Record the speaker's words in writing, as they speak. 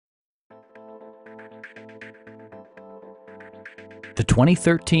The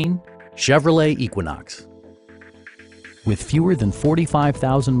 2013 Chevrolet Equinox. With fewer than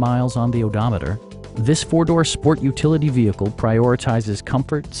 45,000 miles on the odometer, this four-door sport utility vehicle prioritizes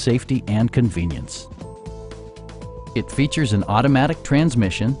comfort, safety, and convenience. It features an automatic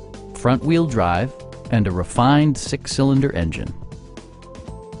transmission, front-wheel drive, and a refined six-cylinder engine.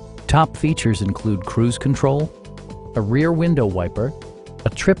 Top features include cruise control, a rear window wiper, a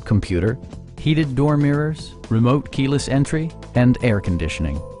trip computer, heated door mirrors, remote keyless entry, and air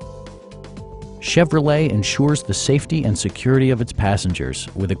conditioning. Chevrolet ensures the safety and security of its passengers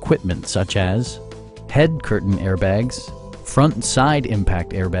with equipment such as head curtain airbags, front and side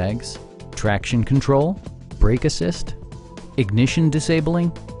impact airbags, traction control, brake assist, ignition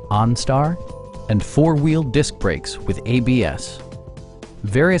disabling, OnStar, and four-wheel disc brakes with ABS.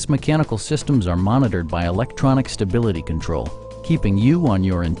 Various mechanical systems are monitored by electronic stability control, keeping you on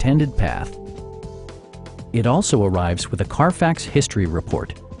your intended path. It also arrives with a Carfax history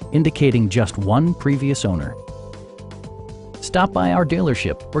report, indicating just one previous owner. Stop by our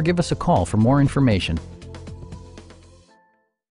dealership or give us a call for more information.